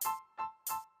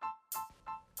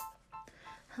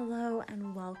Hello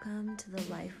and welcome to the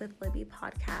Life with Libby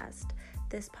podcast.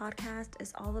 This podcast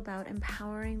is all about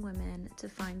empowering women to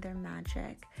find their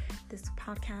magic. This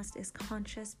podcast is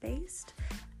conscious-based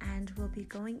and will be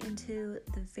going into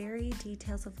the very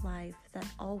details of life that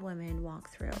all women walk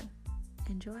through.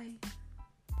 Enjoy.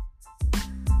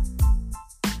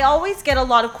 I always get a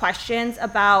lot of questions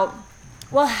about,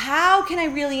 well, how can I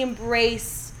really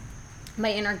embrace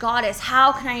my inner goddess?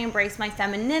 How can I embrace my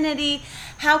femininity?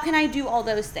 How can I do all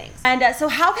those things? And so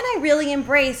how can I really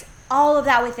embrace all of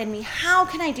that within me? How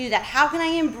can I do that? How can I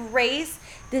embrace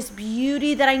this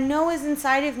beauty that I know is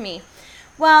inside of me?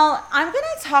 Well, I'm going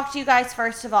to talk to you guys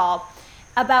first of all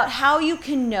about how you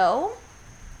can know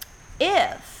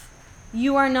if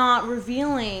you are not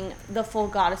revealing the full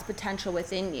goddess potential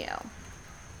within you.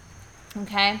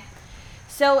 Okay?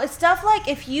 So it's stuff like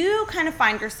if you kind of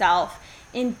find yourself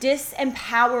in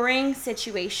disempowering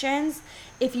situations,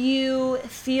 if you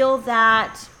feel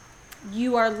that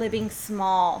you are living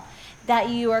small, that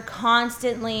you are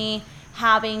constantly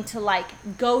having to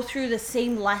go through the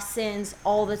same lessons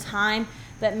all the time,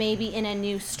 but maybe in a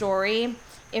new story,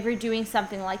 if you're doing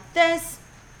something like this,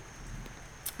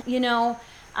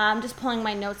 I'm just pulling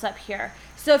my notes up here.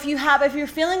 So if you're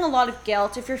feeling a lot of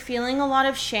guilt, if you're feeling a lot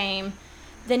of shame,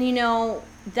 then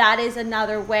that is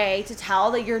another way to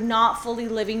tell that you're not fully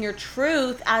living your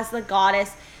truth as the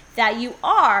goddess that you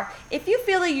are. If you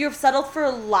feel like you've settled for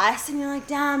less and you're like,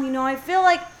 damn, I feel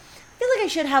like I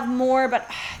should have more, but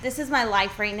this is my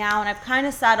life right now and I've kind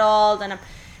of settled and I'm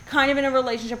kind of in a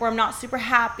relationship where I'm not super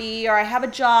happy, or I have a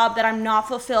job that I'm not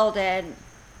fulfilled in.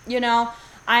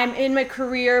 I'm in my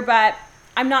career, but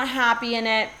I'm not happy in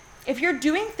it. If you're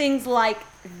doing things like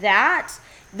that,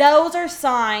 those are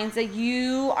signs that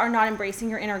you are not embracing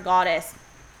your inner goddess.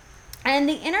 And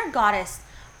the inner goddess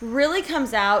really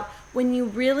comes out when you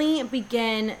really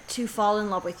begin to fall in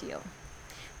love with you.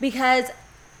 Because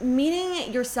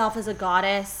meeting yourself as a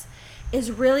goddess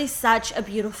is really such a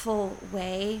beautiful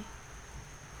way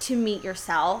to meet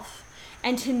yourself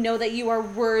and to know that you are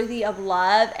worthy of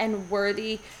love and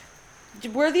worthy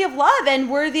of love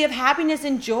and worthy of happiness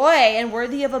and joy and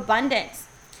worthy of abundance.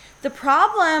 The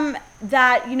problem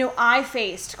that, I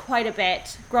faced quite a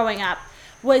bit growing up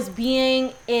was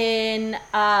being in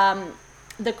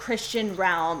the Christian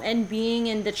realm and being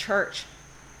in the church.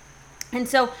 And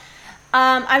so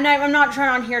I'm not trying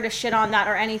on here to shit on that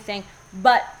or anything,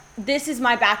 but this is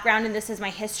my background and this is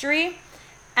my history.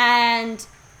 And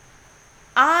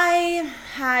I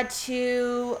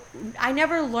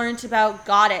never learned about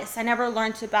goddess. I never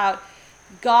learned about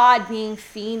God being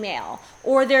female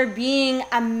or there being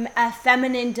a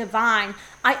feminine divine.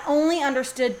 I only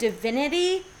understood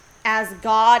divinity as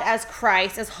God, as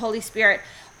Christ, as Holy Spirit,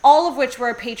 all of which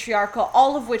were patriarchal,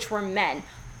 all of which were men.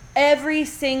 Every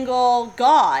single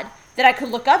God that I could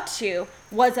look up to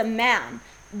was a man.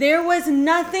 There was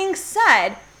nothing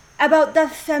said about the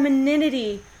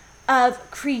femininity of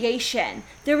creation.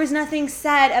 There was nothing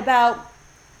said about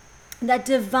that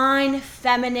divine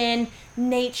feminine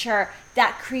nature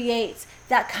that creates,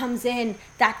 that comes in,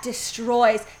 that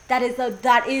destroys. That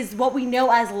is what we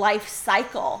know as life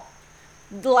cycle.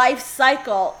 Life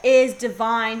cycle is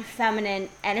divine feminine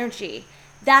energy.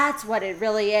 That's what it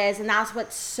really is, and that's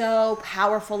what's so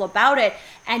powerful about it.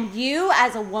 And you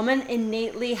as a woman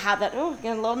innately have that. Oh,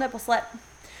 getting a little nipple slip.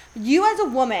 You as a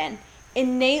woman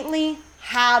innately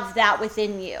have that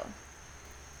within you.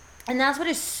 And that's what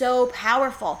is so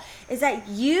powerful, is that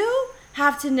you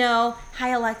have to know, hi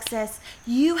Alexis,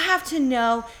 you have to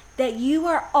know that you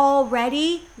are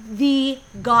already the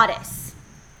goddess.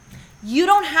 You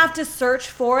don't have to search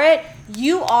for it.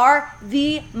 You are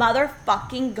the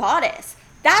motherfucking goddess.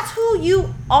 That's who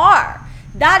you are.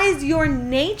 That is your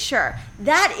nature.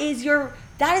 That is your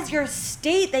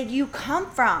state that you come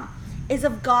from, is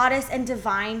of goddess and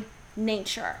divine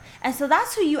nature. And so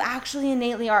that's who you actually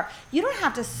innately are. You don't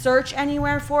have to search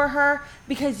anywhere for her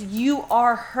because you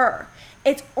are her.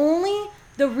 It's only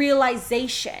the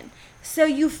realization. So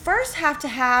you first have to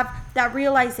have that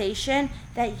realization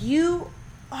that you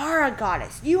are a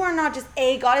goddess. You are not just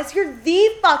a goddess, you're the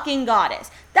fucking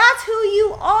goddess. That's who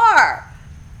you are.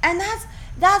 And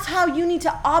that's how you need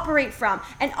to operate from,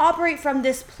 and operate from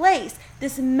this place,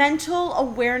 this mental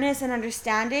awareness and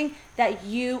understanding that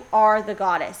you are the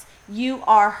goddess. You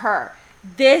are her.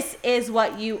 This is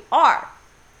what you are.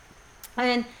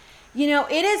 And,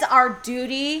 it is our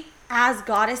duty as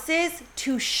goddesses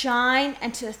to shine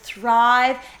and to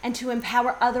thrive and to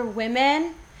empower other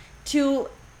women to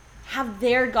have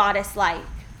their goddess light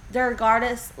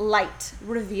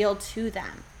revealed to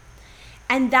them.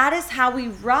 And that is how we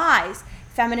rise.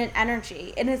 feminine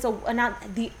energy. And it's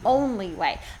not the only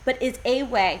way, but it's a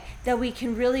way that we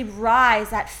can really rise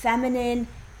that feminine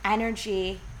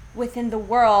energy within the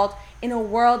world, in a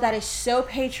world that is so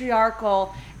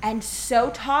patriarchal and so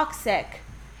toxic.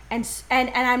 And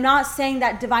I'm not saying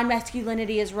that divine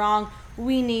masculinity is wrong.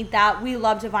 We need that. We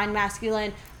love divine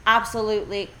masculine.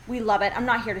 Absolutely. We love it. I'm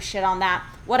not here to shit on that.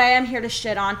 What I am here to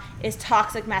shit on is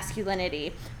toxic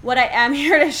masculinity. What I am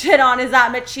here to shit on is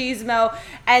that machismo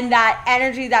and that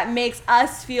energy that makes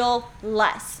us feel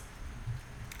less.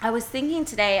 I was thinking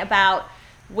today about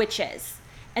witches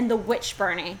and the witch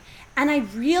burning. And I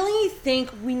really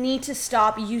think we need to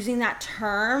stop using that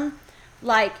term,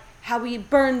 like how we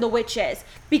burn the witches,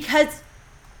 because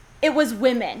it was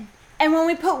women. And when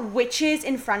we put witches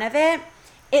in front of it,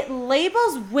 it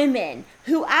labels women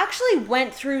who actually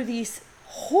went through these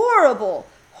horrible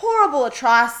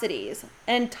atrocities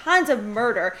and tons of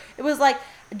murder. It was like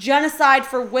genocide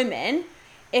for women.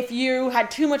 If you had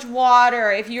too much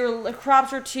water, if your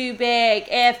crops were too big,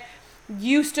 if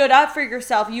you stood up for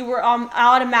yourself, you were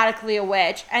automatically a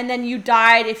witch. And then you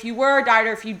died if you were, died,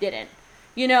 or if you didn't.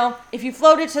 You know, if you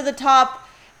floated to the top,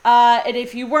 and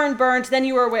if you weren't burned, then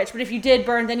you were a witch. But if you did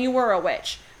burn, then you were a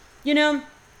witch. You know?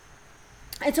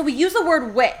 And so we use the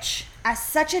word witch as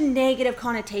such a negative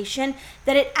connotation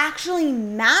that it actually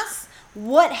masks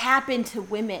what happened to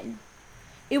women.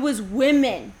 It was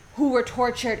women who were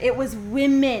tortured. It was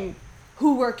women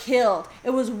who were killed. It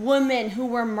was women who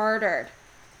were murdered.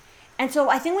 And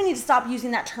so I think we need to stop using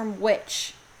that term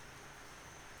witch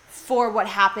for what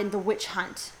happened, the witch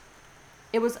hunt.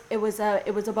 It was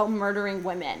about murdering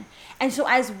women. And so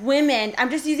as women, I'm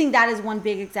just using that as one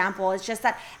big example. It's just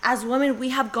that as women, we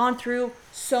have gone through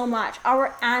so much.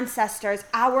 Our ancestors,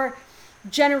 our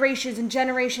generations and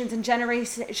generations and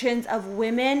generations of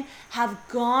women have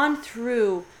gone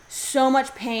through so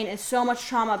much pain and so much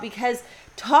trauma because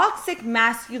toxic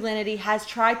masculinity has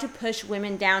tried to push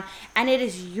women down. And it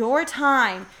is your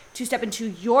time to step into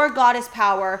your goddess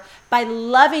power by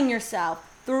loving yourself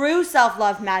through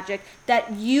self-love magic,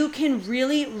 that you can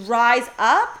really rise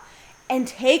up and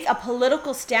take a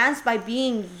political stance by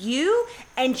being you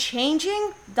and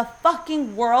changing the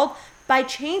fucking world by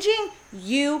changing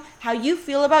you, how you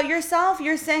feel about yourself.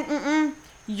 You're saying,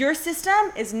 your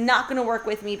system is not going to work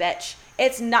with me, bitch.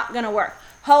 It's not going to work.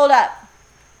 Hold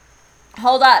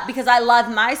up, because I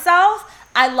love myself.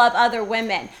 I love other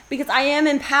women. Because I am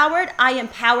empowered, I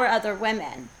empower other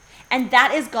women. And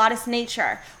that is goddess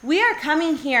nature. We are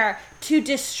coming here to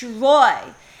destroy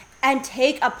and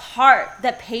take apart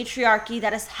the patriarchy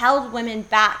that has held women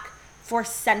back for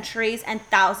centuries and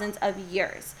thousands of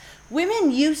years.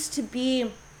 Women used to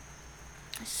be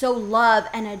so loved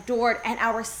and adored, and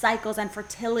our cycles and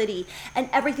fertility and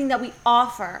everything that we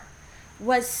offer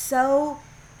was so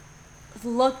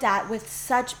looked at with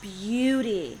such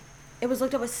beauty. It was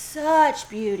looked at with such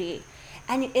beauty.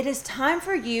 And it is time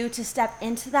for you to step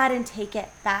into that and take it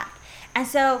back. And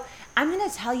so I'm going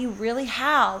to tell you really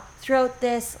how throughout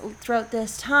this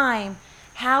time,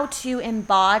 how to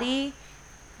embody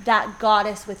that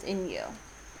goddess within you.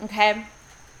 Okay?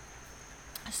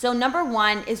 So number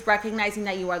one is recognizing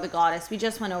that you are the goddess. We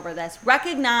just went over this.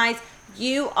 Recognize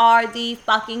you are the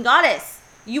fucking goddess.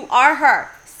 You are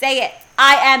her. Say it.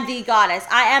 I am the goddess.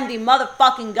 I am the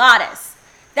motherfucking goddess.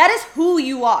 That is who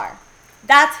you are.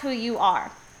 That's who you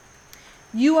are.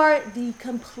 You are the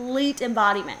complete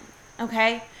embodiment,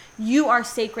 okay? You are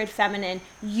sacred feminine.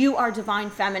 You are divine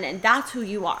feminine. That's who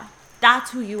you are. That's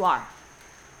who you are.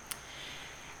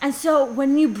 And so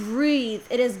when you breathe,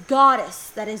 it is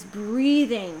goddess that is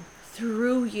breathing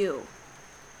through you.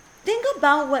 Think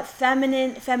about what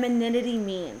femininity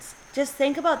means. Just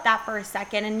think about that for a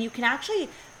second, and you can actually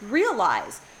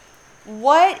realize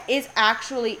what is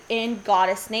actually in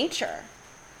goddess nature,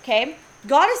 okay?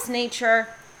 Goddess nature,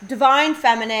 divine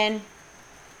feminine.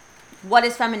 What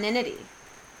is femininity?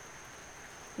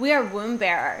 We are womb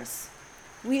bearers.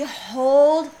 We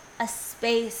hold a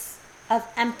space of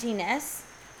emptiness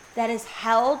that is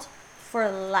held for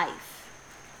life.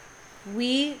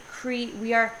 We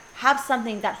have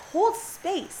something that holds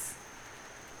space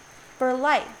for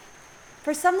life.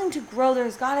 For something to grow,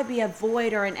 there's got to be a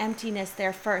void or an emptiness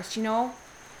there first, you know?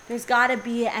 There's got to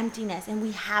be an emptiness, and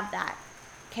we have that.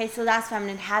 Okay, so that's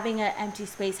feminine, having an empty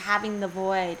space, having the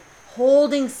void,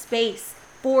 holding space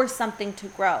for something to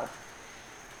grow.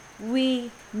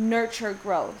 We nurture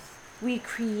growth. We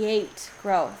create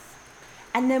growth.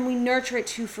 And then we nurture it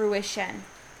to fruition.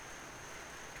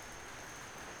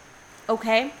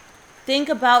 Okay? Think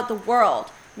about the world.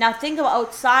 Now think about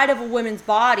outside of a woman's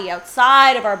body,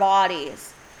 outside of our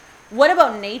bodies. What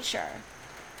about nature?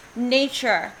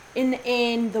 nature,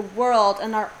 in the world,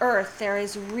 in our earth, there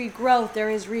is regrowth, there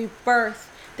is rebirth,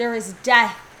 there is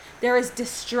death, there is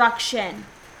destruction,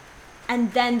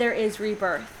 and then there is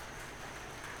rebirth.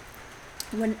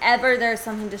 Whenever there's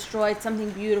something destroyed, something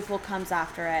beautiful comes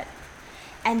after it.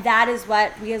 And that is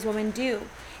what we as women do.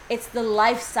 It's the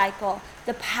life cycle,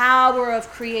 the power of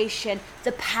creation,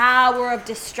 the power of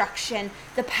destruction,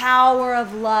 the power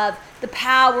of love, the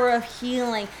power of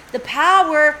healing, the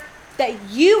power that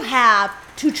you have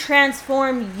to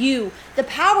transform you, the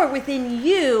power within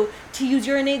you to use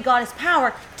your innate goddess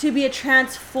power to be a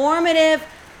transformative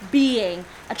being,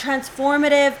 a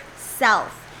transformative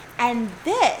self. And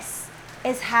this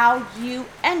is how you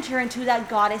enter into that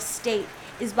goddess state,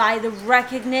 is by the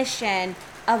recognition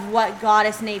of what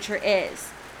goddess nature is.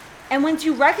 And once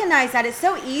you recognize that, it's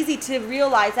so easy to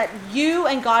realize that you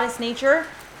and goddess nature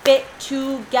fit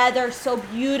together so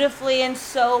beautifully and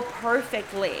so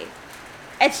perfectly.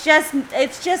 It's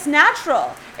just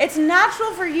natural. It's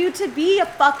natural for you to be a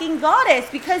fucking goddess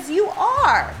because you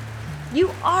are. You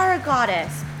are a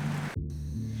goddess.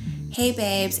 Hey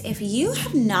babes, if you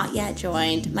have not yet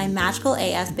joined my Magical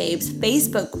AF Babes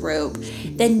Facebook group,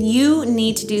 then you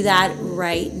need to do that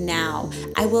right now.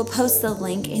 I will post the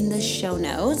link in the show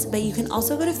notes, but you can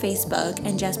also go to Facebook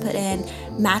and just put in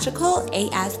Magical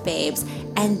AF Babes,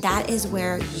 and that is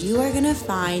where you are going to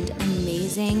find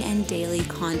amazing and daily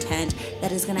content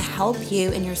that is going to help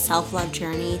you in your self-love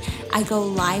journey. I go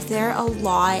live there a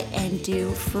lot and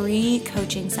do free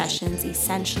coaching sessions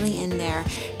essentially in there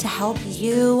to help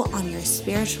you on your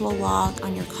spiritual walk,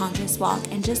 on your conscious walk,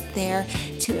 and just there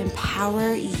to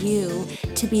empower you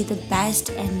to be the best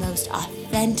and most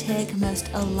authentic, most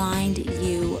aligned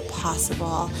you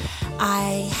possible.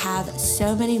 I have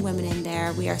so many women in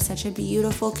there. We are such a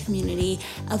beautiful community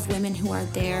of women who are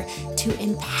there to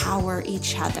empower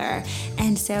each other.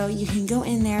 And so you can go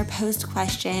in there, post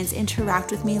questions, interact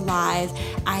with me live.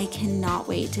 I cannot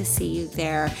wait to see you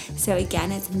there. So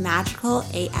again, it's Magical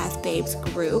AF Babes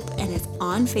group, and it's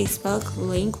on Facebook.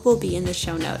 Link will be in the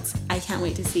show notes. I can't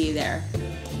wait to see you there.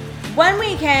 When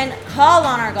we can call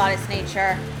on our goddess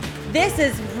nature, this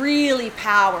is really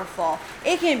powerful.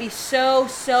 It can be so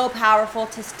powerful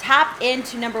to tap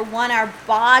into, number one, our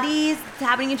bodies.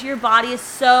 Tapping into your body is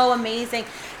so amazing.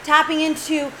 Tapping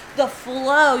into the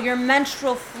flow, your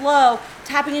menstrual flow,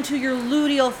 tapping into your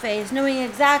luteal phase, knowing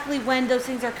exactly when those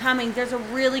things are coming. There's a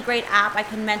really great app I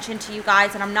can mention to you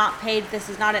guys, and I'm not paid. This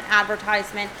is not an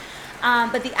advertisement.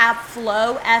 But the app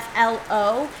Flow,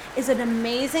 F-L-O, is an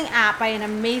amazing app by an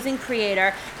amazing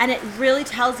creator, and it really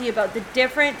tells you about the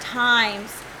different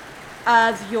times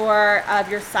of your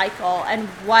cycle and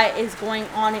what is going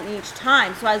on in each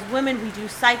time. So as women, we do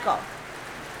cycle.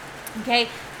 Okay,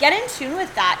 get in tune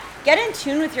with that. Get in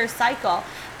tune with your cycle.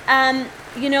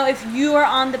 If you are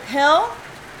on the pill,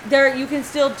 you can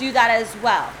still do that as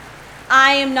well.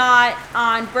 I am not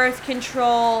on birth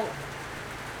control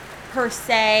per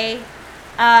se,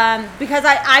 because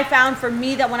I found for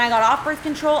me that when I got off birth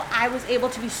control, I was able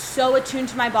to be so attuned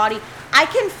to my body. I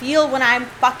can feel when I'm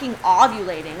fucking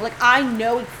ovulating. Like, I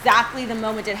know exactly the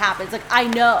moment it happens. Like, I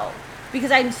know,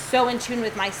 because I'm so in tune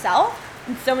with myself.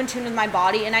 I'm so in tune with my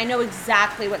body, and I know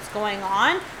exactly what's going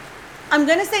on. I'm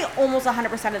gonna say almost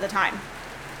 100% of the time.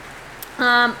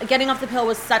 Getting off the pill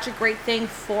was such a great thing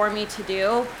for me to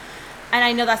do, and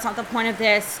I know that's not the point of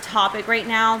this topic right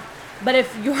now. But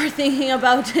if you're thinking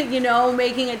about,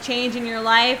 making a change in your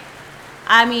life,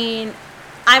 I mean,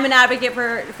 I'm an advocate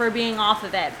for being off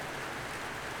of it.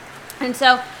 And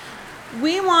so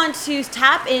we want to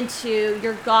tap into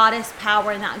your goddess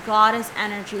power and that goddess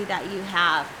energy that you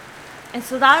have. And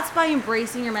so that's by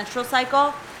embracing your menstrual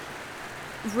cycle,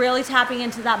 really tapping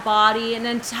into that body, and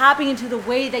then tapping into the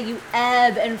way that you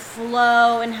ebb and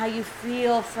flow and how you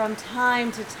feel from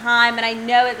time to time. And I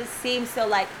know it seems so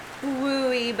like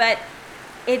wooey, but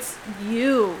it's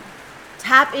you.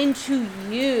 Tap into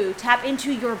you. Tap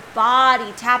into your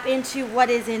body. Tap into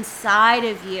what is inside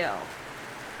of you.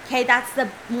 Okay, that's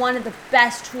one of the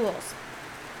best tools.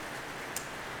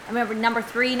 I remember number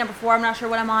 3, number 4, I'm not sure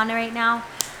what I'm on right now.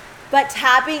 But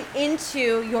tapping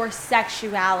into your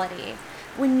sexuality.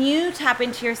 When you tap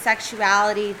into your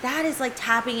sexuality, that is like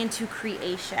tapping into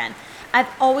creation. I've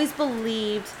always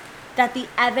believed that the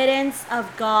evidence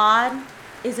of God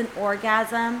is an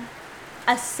orgasm,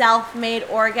 a self-made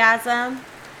orgasm,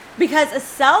 because a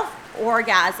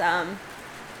self-orgasm,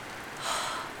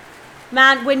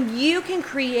 man, when you can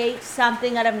create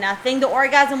something out of nothing, the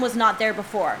orgasm was not there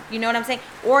before. You know what I'm saying?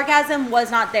 Orgasm was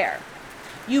not there.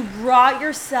 You brought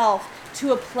yourself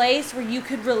to a place where you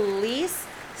could release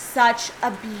such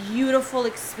a beautiful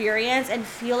experience and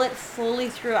feel it fully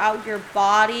throughout your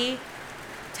body.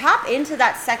 Tap into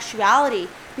that sexuality,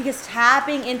 because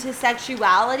tapping into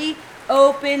sexuality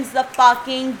opens the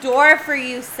fucking door for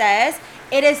you, sis.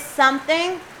 It is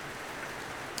something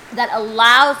that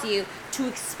allows you to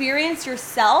experience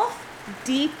yourself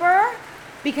deeper,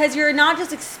 because you're not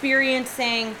just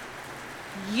experiencing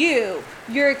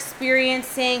you're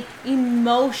experiencing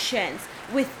emotions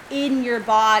within your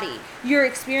body. You're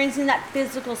experiencing that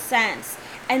physical sense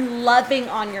and loving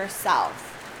on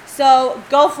yourself. So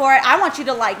go for it. I want you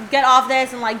to like get off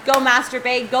this and like go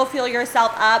masturbate, go feel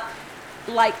yourself up,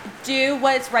 like do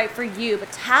what's right for you,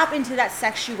 but tap into that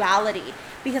sexuality,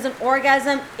 because an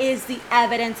orgasm is the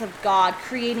evidence of God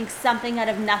creating something out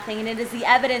of nothing, and it is the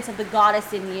evidence of the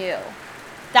goddess in you.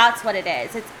 That's what it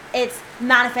is. It's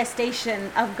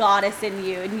manifestation of goddess in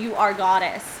you, and you are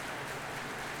goddess.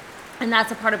 And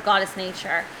that's a part of goddess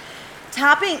nature.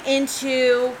 Tapping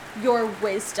into your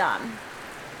wisdom.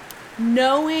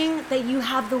 Knowing that you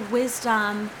have the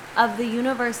wisdom of the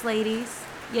universe, ladies.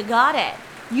 You got it.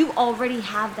 You already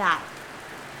have that.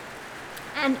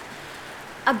 And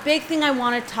a big thing I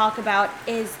want to talk about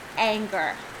is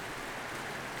anger.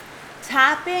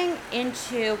 Tapping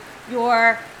into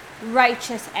your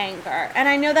righteous anger. And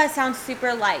I know that sounds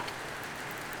super like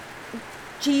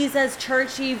Jesus,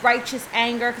 churchy, righteous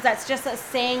anger, because that's just a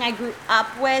saying I grew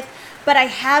up with, but I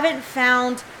haven't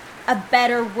found a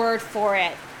better word for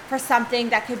it, for something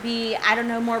that could be, I don't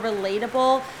know, more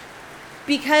relatable,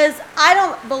 because I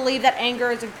don't believe that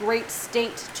anger is a great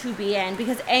state to be in,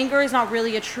 because anger is not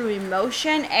really a true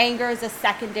emotion. Anger is a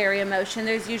secondary emotion.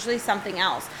 There's usually something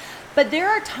else. But there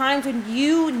are times when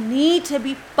you need to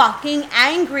be fucking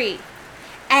angry.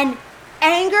 And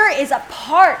anger is a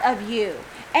part of you.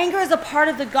 Anger is a part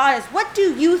of the goddess. What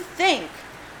do you think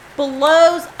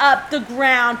blows up the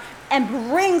ground and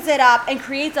brings it up and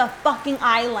creates a fucking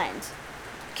island?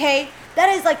 Okay? That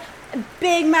is like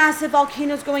big, massive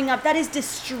volcanoes going up. That is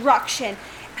destruction.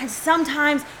 And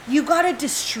sometimes you gotta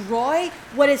destroy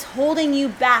what is holding you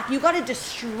back. You gotta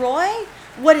destroy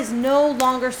what is no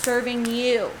longer serving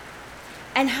you.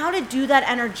 And how to do that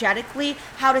energetically,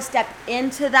 how to step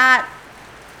into that,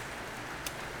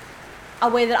 a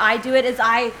way that I do it is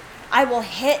I will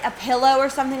hit a pillow or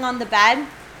something on the bed.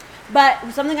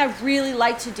 But something I really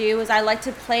like to do is I like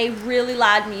to play really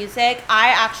loud music. I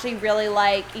actually really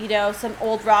like, some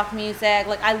old rock music.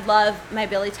 Like, I love my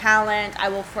Billy Talent. I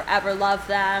will forever love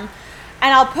them.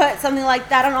 And I'll put something like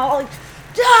that and I'll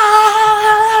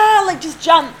like just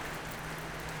jump.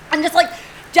 And just like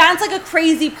dance like a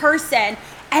crazy person.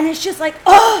 And it's just like,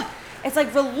 it's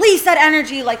like release that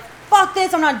energy. Like, fuck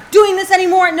this, I'm not doing this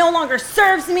anymore, it no longer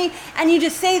serves me. And you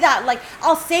just say that. Like,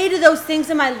 I'll say to those things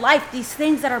in my life, these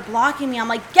things that are blocking me, I'm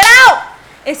like, get out,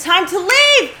 it's time to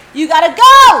leave, you gotta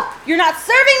go, you're not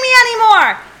serving me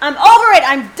anymore, I'm over it,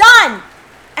 I'm done.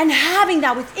 And having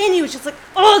that within you is just like,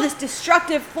 this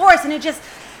destructive force, and it just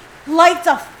lights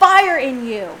a fire in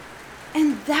you.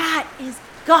 And that is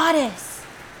goddess.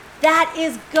 That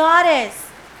is goddess.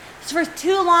 For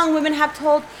too long, women have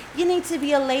told, you need to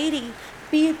be a lady.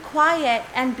 Be quiet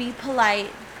and be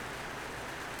polite.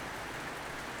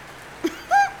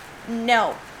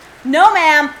 No. No,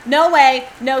 ma'am. No way.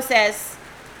 No, sis.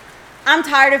 I'm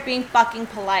tired of being fucking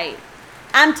polite.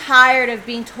 I'm tired of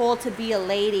being told to be a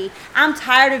lady. I'm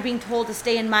tired of being told to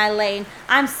stay in my lane.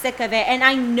 I'm sick of it. And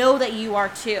I know that you are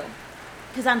too.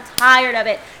 Because I'm tired of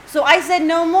it. So I said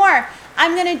no more.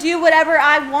 I'm going to do whatever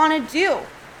I want to do.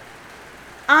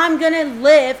 I'm going to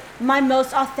live my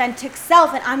most authentic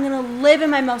self, and I'm going to live in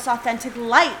my most authentic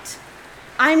light.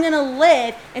 I'm going to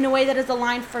live in a way that is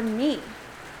aligned for me.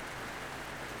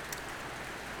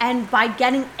 And by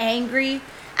getting angry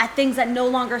at things that no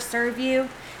longer serve you,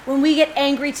 when we get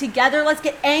angry together, let's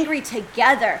get angry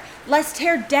together. Let's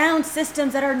tear down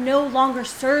systems that are no longer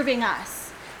serving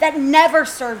us, that never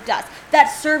served us, that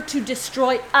served to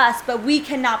destroy us, but we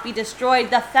cannot be destroyed.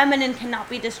 The feminine cannot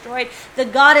be destroyed. The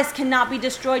goddess cannot be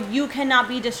destroyed. You cannot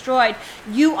be destroyed.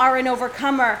 You are an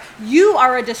overcomer. You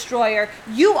are a destroyer.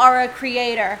 You are a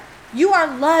creator. You are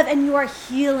love and you are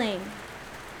healing.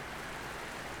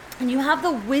 And you have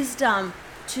the wisdom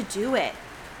to do it.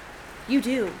 You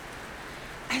do.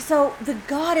 And so the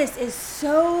goddess is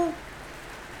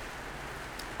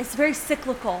it's very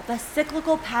cyclical, the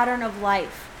cyclical pattern of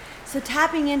life. So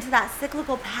tapping into that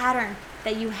cyclical pattern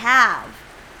that you have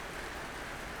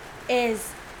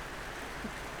is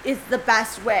the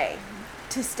best way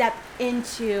to step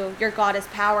into your goddess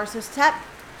power. So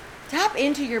tap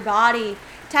into your body.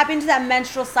 Tap into that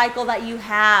menstrual cycle that you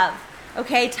have.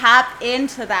 Okay, tap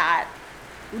into that.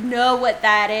 Know what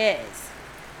that is.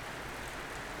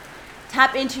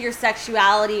 Tap into your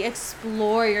sexuality,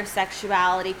 explore your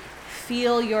sexuality,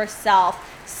 feel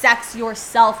yourself, sex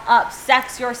yourself up,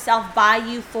 sex yourself by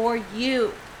you, for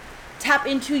you. Tap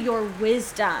into your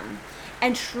wisdom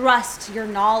and trust your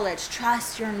knowledge,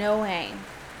 trust your knowing.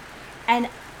 And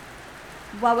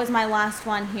what was my last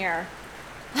one here?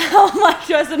 Oh my,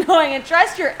 trust and knowing, and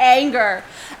trust your anger.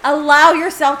 Allow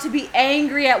yourself to be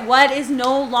angry at what is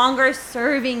no longer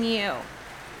serving you.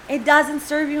 It doesn't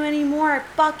serve you anymore.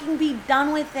 Fucking be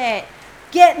done with it.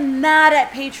 Get mad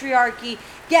at patriarchy.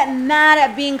 Get mad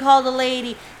at being called a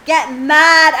lady. Get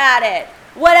mad at it.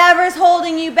 Whatever's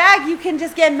holding you back, you can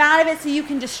just get mad at it so you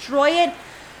can destroy it,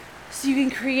 so you can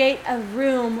create a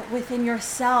room within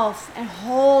yourself and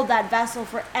hold that vessel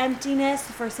for emptiness,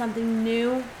 for something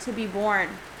new to be born.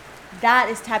 That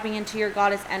is tapping into your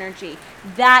goddess energy.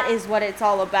 That is what it's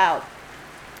all about.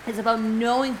 It's about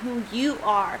knowing who you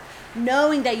are,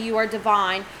 knowing that you are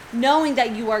divine, knowing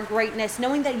that you are greatness,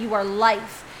 knowing that you are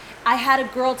life. I had a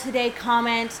girl today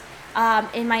comment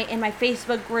in my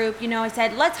Facebook group. I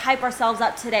said, let's hype ourselves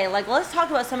up today. Like, let's talk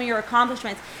about some of your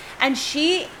accomplishments. And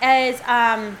she is,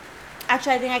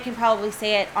 actually, I think I can probably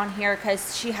say it on here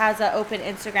because she has an open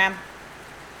Instagram.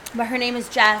 But her name is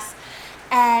Jess.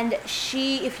 And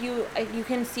she, if you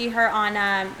can see her on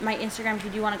my Instagram if you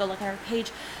do want to go look at her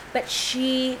page. But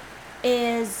she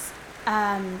is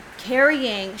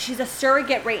she's a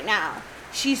surrogate right now.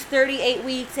 She's 38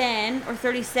 weeks in, or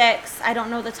 36. I don't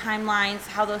know the timelines,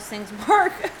 how those things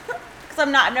work, because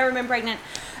I've never been pregnant.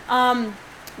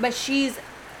 But she's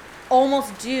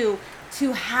almost due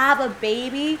to have a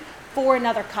baby for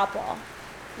another couple,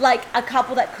 like a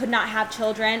couple that could not have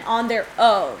children on their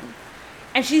own.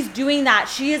 And she's doing that.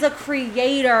 She is a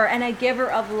creator and a giver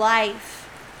of life,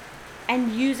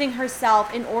 and using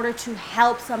herself in order to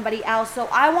help somebody else. So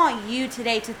I want you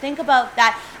today to think about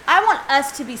that. I want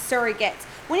us to be surrogates.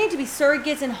 We need to be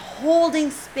surrogates in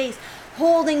holding space,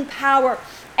 holding power,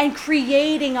 and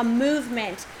creating a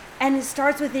movement. And it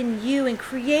starts within you, and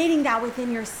creating that within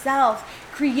yourself,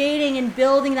 creating and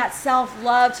building that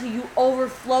self-love till you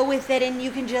overflow with it, and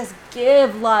you can just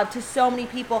give love to so many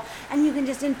people, and you can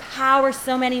just empower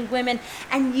so many women,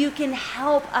 and you can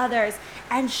help others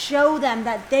and show them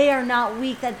that they are not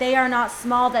weak, that they are not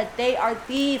small, that they are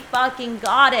the fucking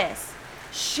goddess.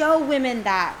 Show women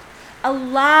that.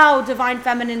 Allow divine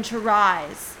feminine to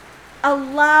rise.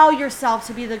 Allow yourself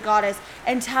to be the goddess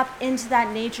and tap into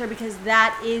that nature, because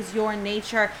that is your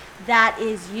nature. That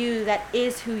is you. That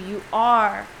is who you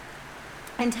are.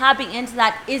 And tapping into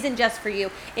that isn't just for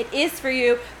you. It is for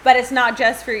you, but it's not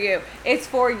just for you. It's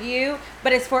for you,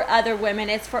 but it's for other women.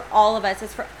 It's for all of us.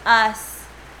 It's for us.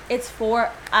 It's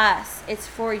for us. It's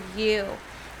for you.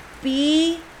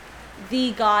 Be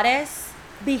the goddess,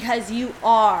 because you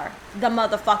are the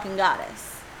motherfucking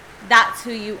goddess. That's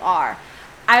who you are.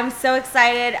 I'm so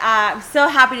excited. I'm so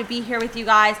happy to be here with you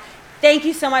guys. Thank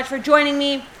you so much for joining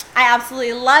me. I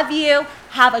absolutely love you.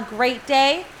 Have a great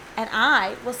day, and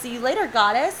I will see you later,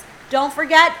 goddess. Don't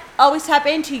forget, always tap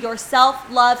into your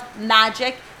self-love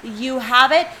magic. You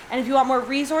have it. And if you want more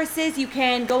resources, you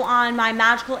can go on my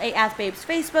Magical AF Babes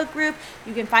Facebook group.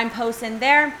 You can find posts in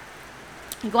there.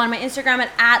 You go on my Instagram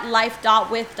at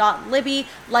life.with.libby,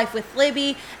 life with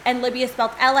Libby, and Libby is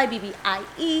spelled Libbie.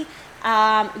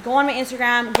 Go on my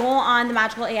Instagram, go on the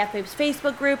Magical AF Babes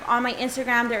Facebook group. On my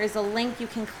Instagram, there is a link you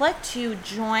can click to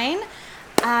join.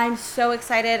 I'm so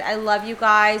excited. I love you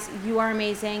guys. You are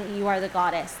amazing. You are the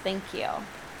goddess. Thank you.